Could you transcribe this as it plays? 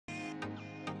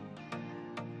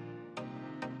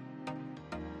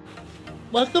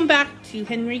Welcome back to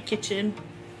Henry Kitchen.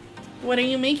 What are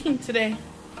you making today?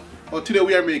 Well, today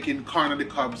we are making corn on the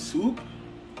cob soup.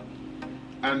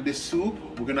 And this soup,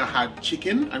 we're gonna add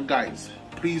chicken. And guys,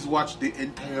 please watch the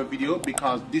entire video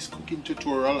because this cooking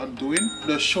tutorial I'm doing, I'm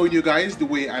gonna show you guys the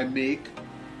way I make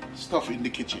stuff in the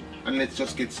kitchen. And let's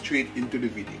just get straight into the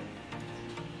video.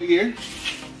 Here,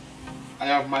 I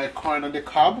have my corn on the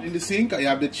cob in the sink. I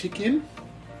have the chicken.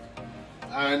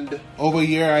 And over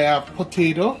here I have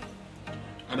potato.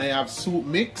 And I have soup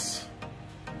mix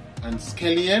and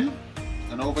scallion.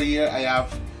 And over here I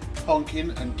have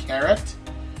pumpkin and carrot.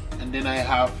 And then I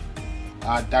have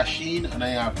dasheen and I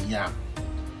have yam.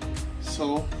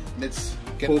 So let's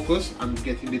get focused on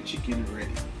getting the chicken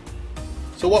ready.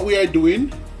 So what we are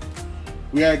doing,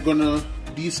 we are gonna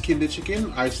de-skin the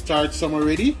chicken. I start some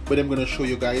already, but I'm gonna show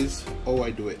you guys how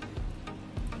I do it.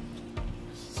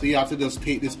 So you have to just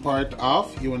take this part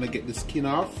off. You wanna get the skin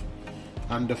off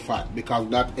and the fat because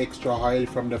that extra oil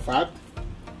from the fat.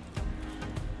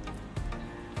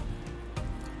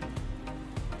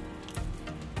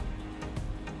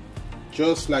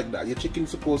 Just like that. Your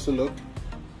chicken's supposed to look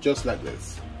just like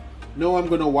this. Now I'm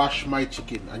gonna wash my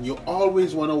chicken, and you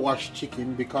always wanna wash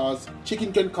chicken because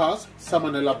chicken can cause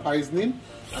salmonella poisoning.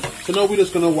 So now we're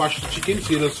just gonna wash the chicken.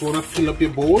 So you just wanna fill up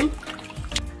your bowl.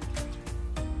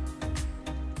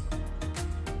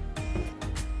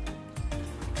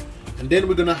 And then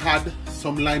we're gonna add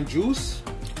some lime juice.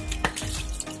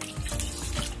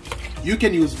 You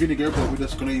can use vinegar, but we're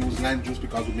just gonna use lime juice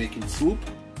because we're making soup.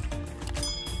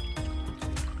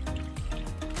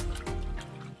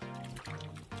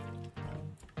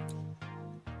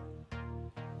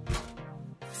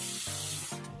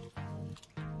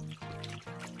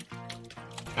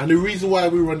 And the reason why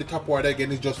we run the tap water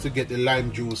again is just to get the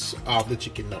lime juice off the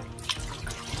chicken now.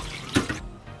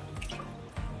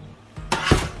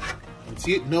 And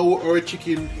see it, now our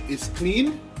chicken is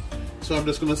clean. So I'm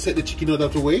just gonna set the chicken out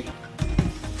of the way.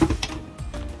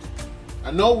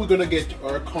 And now we're gonna get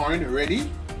our corn ready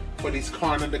for this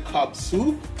corn on the cob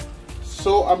soup.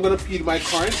 So I'm gonna peel my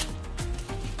corn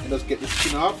and just get the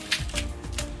skin off.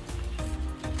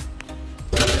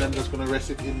 And then I'm just gonna rest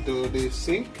it into the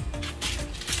sink.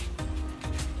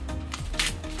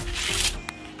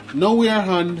 Now we are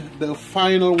on the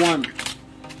final one.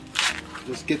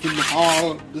 Just getting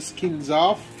all the skins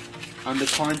off and the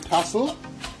corn tassel.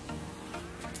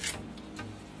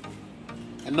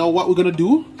 And now what we're gonna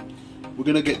do, we're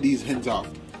gonna get these ends off.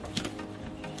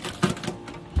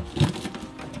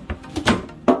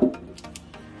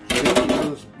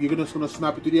 You're just gonna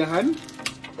snap it with your hand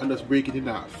and just break it in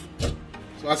half.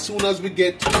 So as soon as we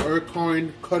get our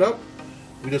corn cut up,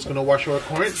 we're just gonna wash our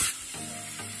corn.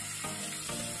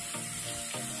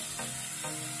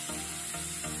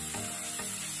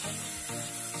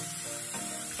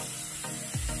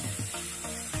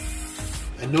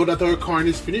 And now that our corn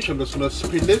is finished, I'm just gonna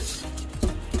spin this.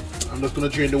 I'm just gonna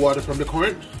drain the water from the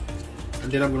corn,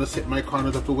 and then I'm gonna set my corn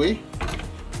out of the way.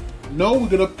 Now we're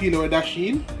gonna peel our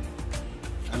dasheen,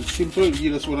 and simple,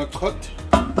 you just wanna cut,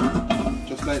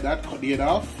 just like that, cut the head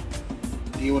off.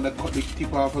 You wanna cut the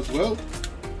tip off as well,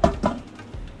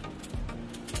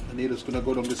 and you're just gonna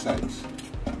go down the sides.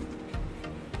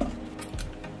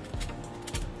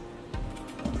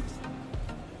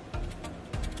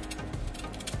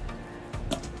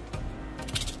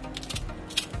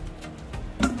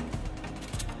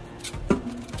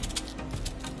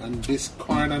 And this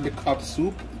corn on the cob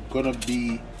soup gonna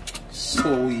be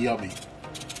so yummy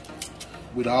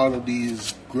with all of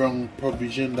these ground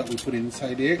provision that we put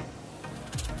inside here.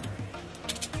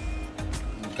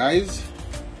 And guys,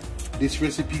 this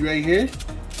recipe right here,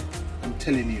 I'm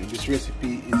telling you, this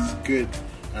recipe is good,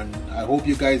 and I hope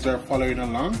you guys are following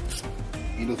along.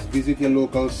 You just visit your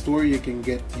local store, you can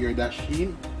get your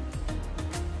dasheen.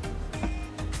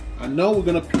 And now we're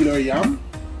gonna peel our yam.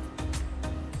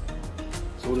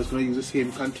 So we're just going to use the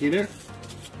same container,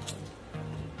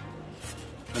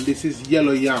 and this is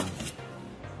yellow yam.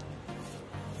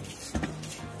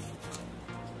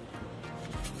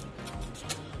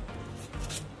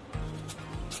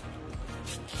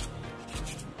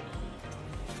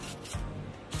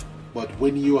 But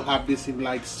when you have this in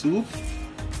like soup,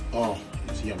 oh,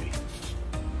 it's yummy.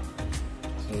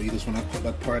 So you just want to cut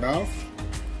that part off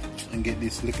and get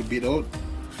this little bit out.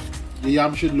 The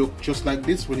yam should look just like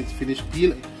this when it's finished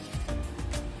peeling.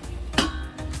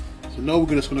 So now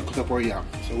we're just going to cut up our yam.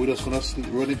 So we're just going to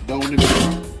run it down the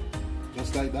middle,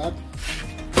 just like that.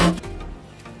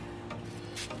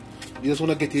 You just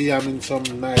want to get your yam in some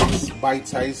nice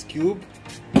bite-sized cube,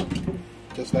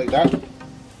 just like that.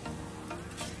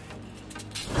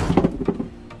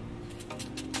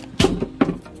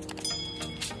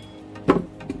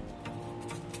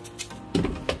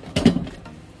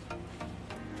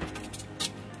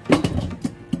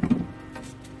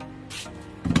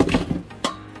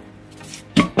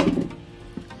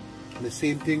 the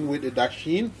same thing with the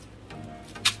dasheen.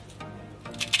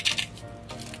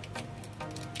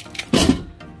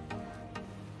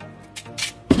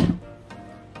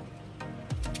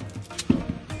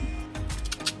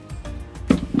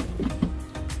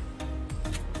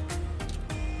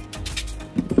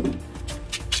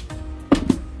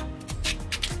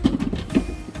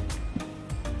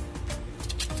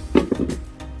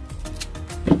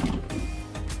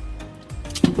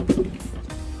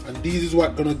 This is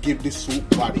what gonna give the soup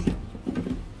body.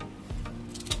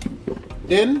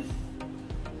 Then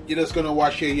you're just gonna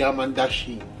wash your yam and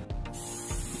dasheen.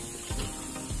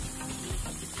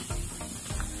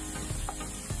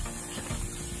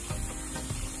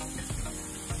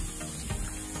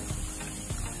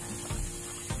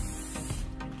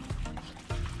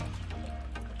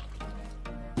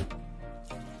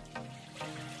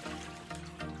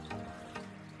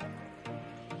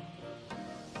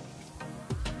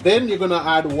 Then you're gonna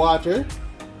add water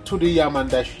to the yam and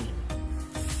dasheen.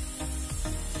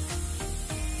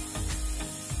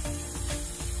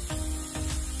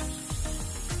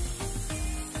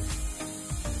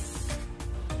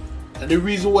 And the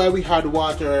reason why we add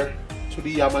water to the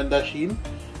yam and dasheen,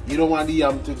 you don't want the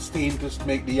yam to stain to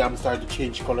make the yam start to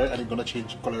change color, and it's gonna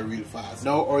change color real fast.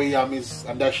 Now our yam and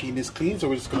dasheen is clean, so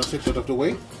we're just gonna set it out of the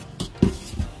way.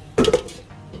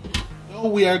 Now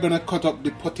we are gonna cut up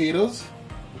the potatoes.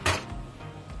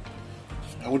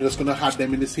 And we're just going to add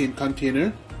them in the same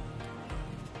container.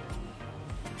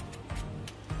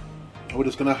 And we're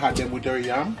just going to add them with our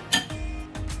yam.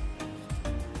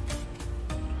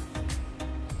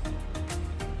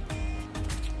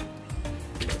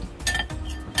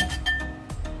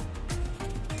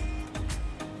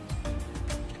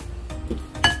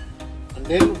 And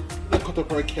then we'll cut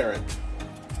up our carrot.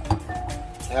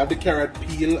 I have the carrot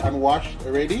peeled and washed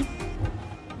already.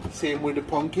 Same with the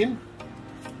pumpkin.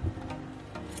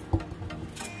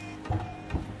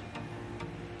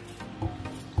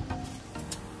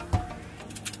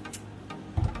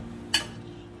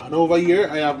 And over here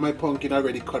I have my pumpkin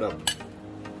already cut up.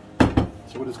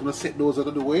 So we're just gonna set those out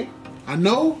of the way. And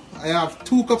now I have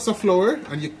 2 cups of flour,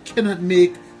 and you cannot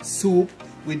make soup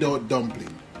without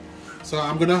dumpling. So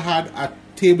I'm gonna add a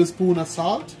tablespoon of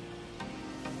salt.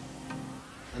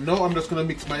 And now I'm just gonna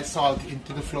mix my salt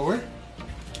into the flour.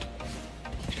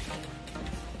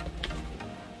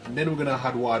 And then we're gonna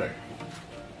add water.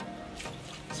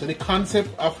 So the concept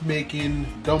of making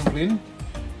dumpling,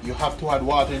 you have to add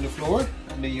water in the flour,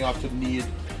 and then you have to knead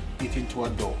it into a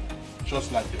dough,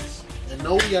 just like this. And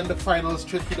now we are in the final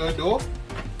stretch with our dough.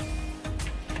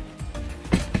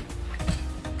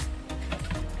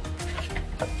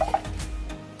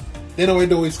 Then our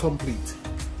dough is complete.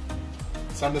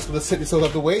 So I'm just going to set this out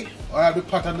of the way. I have the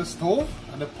pot on the stove,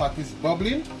 and the pot is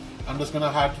bubbling. I'm just going to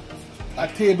add a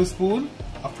tablespoon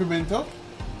of pimento,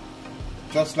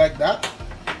 just like that.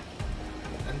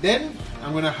 And then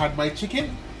I'm going to add my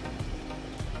chicken.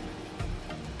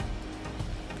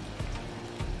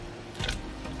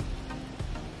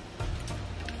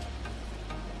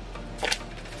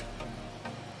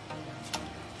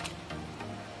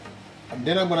 And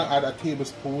then I'm going to add a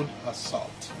tablespoon of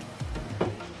salt,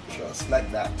 just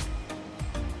like that.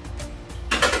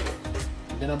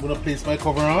 And then I'm going to place my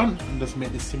cover on and just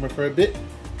make this simmer for a bit.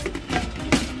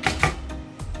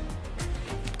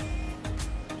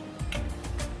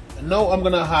 And now I'm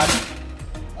going to add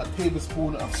a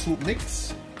tablespoon of soup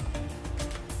mix.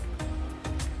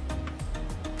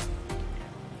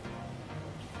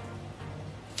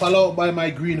 Followed by my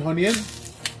green onion.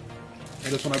 I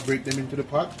just want to break them into the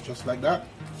pot, just like that.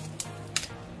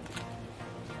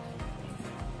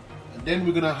 And then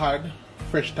we're going to add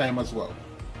fresh thyme as well.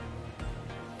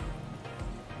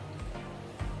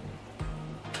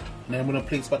 And then I'm going to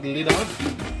place back the lid on.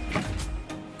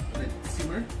 Let it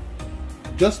simmer.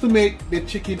 Just to make the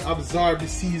chicken absorb the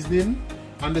seasoning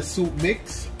and the soup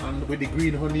mix, and with the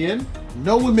green onion.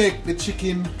 Now we make the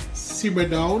chicken simmer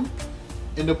down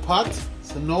in the pot.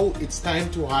 So now it's time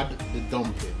to add the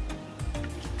dumpling.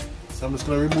 So I'm just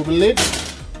going to remove the lid,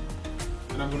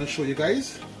 and I'm going to show you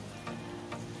guys.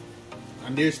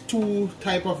 And there's 2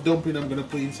 types of dumpling I'm going to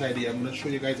put inside here. I'm going to show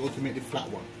you guys how to make the flat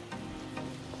one.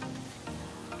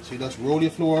 So you just roll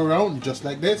your flour around just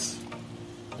like this,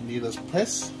 and you just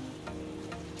press.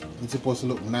 It's supposed to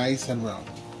look nice and round.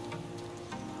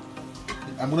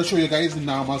 I'm going to show you guys the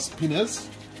normal spinners,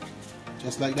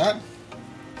 just like that.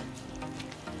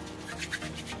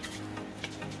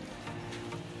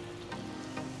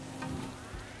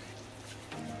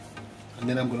 And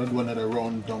then I'm going to do another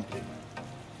round dumpling.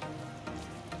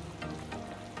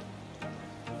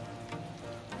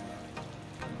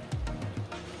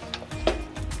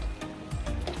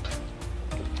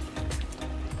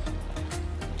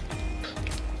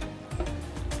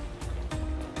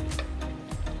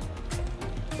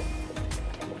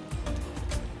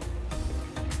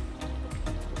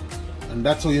 And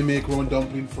that's how you make round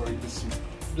dumpling for the soup.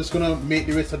 I'm just gonna make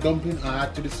the rest of dumpling and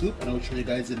add to the soup, and I'll show you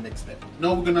guys the next step.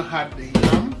 Now we're gonna add the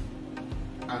yam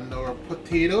and our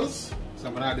potatoes. So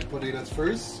I'm gonna add the potatoes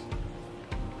first.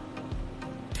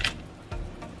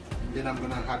 And then I'm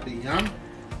gonna add the yam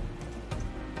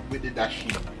with the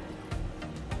dasheen.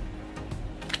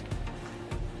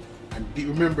 And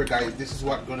remember guys, this is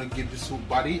what's gonna give the soup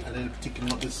body and then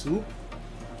thicken up the soup.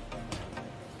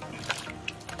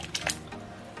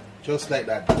 Just like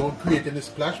that. Don't create any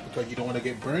splash because you don't want to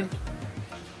get burnt.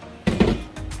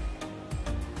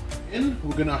 And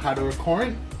we're gonna add our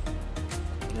corn.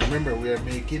 Remember, we are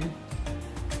making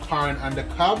corn on the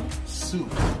cob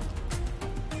soup.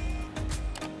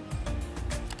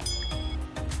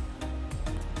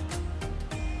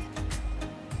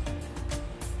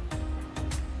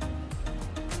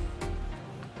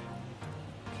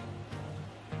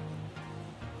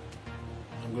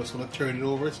 I'm just gonna turn it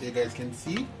over so you guys can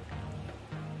see.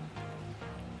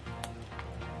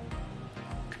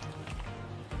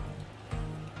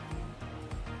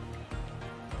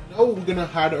 Now we're gonna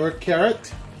add our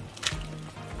carrot,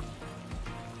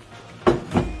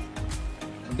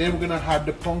 and then we're gonna add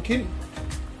the pumpkin.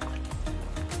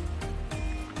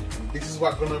 And this is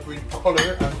what's gonna bring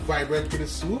color and vibrant to the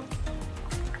soup.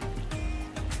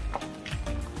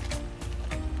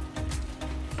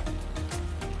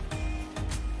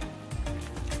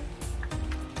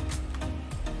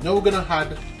 Now we're gonna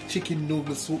add chicken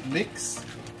noodle soup mix,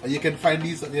 and you can find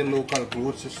these at your local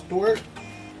grocery store.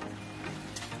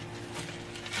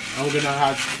 And we're gonna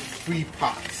add 3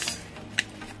 pots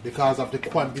because of the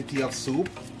quantity of soup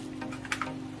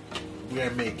we are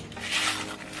making.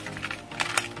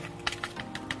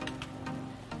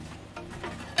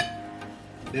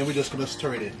 Then we're just gonna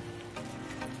stir it in.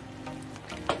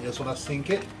 You just wanna sink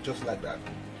it just like that.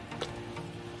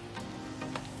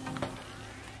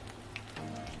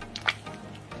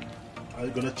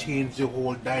 I'm gonna change the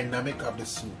whole dynamic of the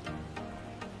soup.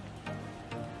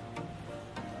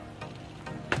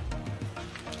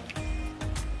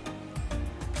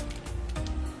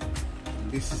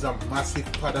 This is a massive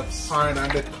pot of corn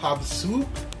and the cob soup.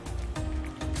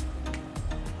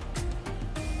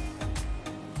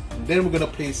 And then we're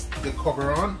gonna place the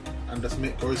cover on and just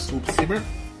make our soup simmer.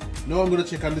 Now I'm gonna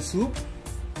check on the soup.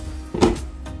 I'm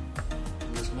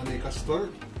just gonna make a stir.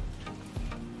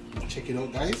 Check it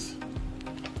out, guys.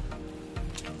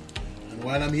 And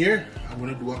while I'm here, I'm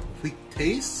gonna do a quick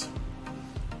taste.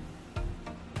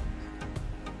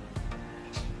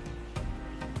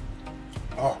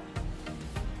 Oh.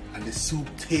 And the soup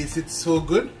tasted so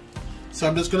good. So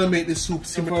I'm just gonna make the soup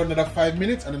simmer for another 5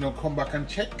 minutes and then I'll come back and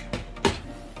check.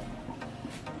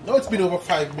 Now it's been over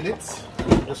 5 minutes.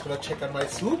 I'm just gonna check on my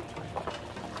soup.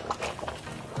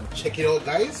 And check it out,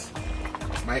 guys.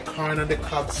 My corn and the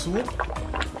cob soup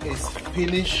is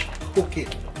finished cooking.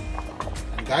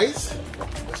 And guys,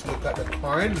 just look at the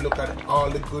corn, look at all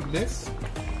the goodness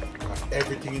of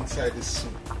everything inside the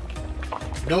soup.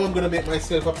 Now I'm gonna make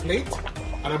myself a plate.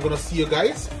 And I'm gonna see you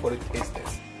guys for the taste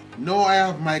test. Now I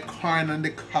have my corn and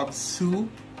the cob soup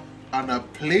on a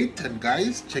plate, and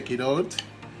guys, check it out.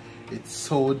 It's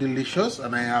so delicious,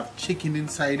 and I have chicken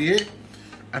inside here,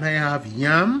 and I have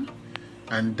yam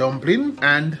and dumpling,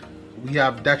 and we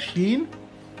have dasheen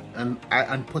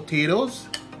and potatoes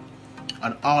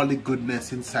and all the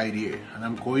goodness inside here. And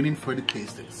I'm going in for the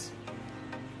taste test.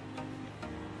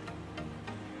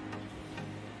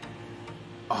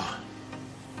 Oh.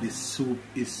 This soup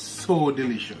is so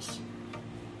delicious.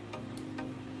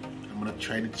 I'm gonna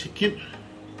try the chicken.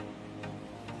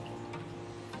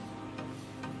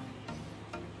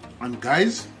 And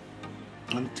guys,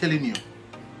 I'm telling you,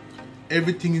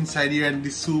 everything inside here and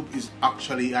this soup is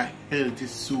actually a healthy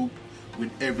soup with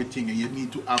everything, and you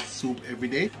need to have soup every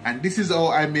day. And this is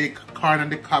how I make corn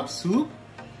and the cob soup.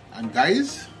 And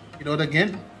guys, you know it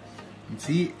again, and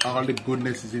see all the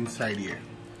goodness is inside here.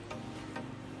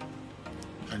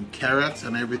 And carrots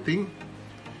and everything.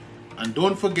 And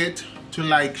don't forget to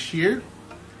like, share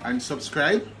and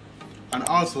subscribe, and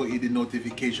also hit the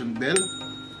notification bell.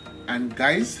 And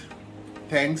guys,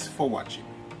 thanks for watching.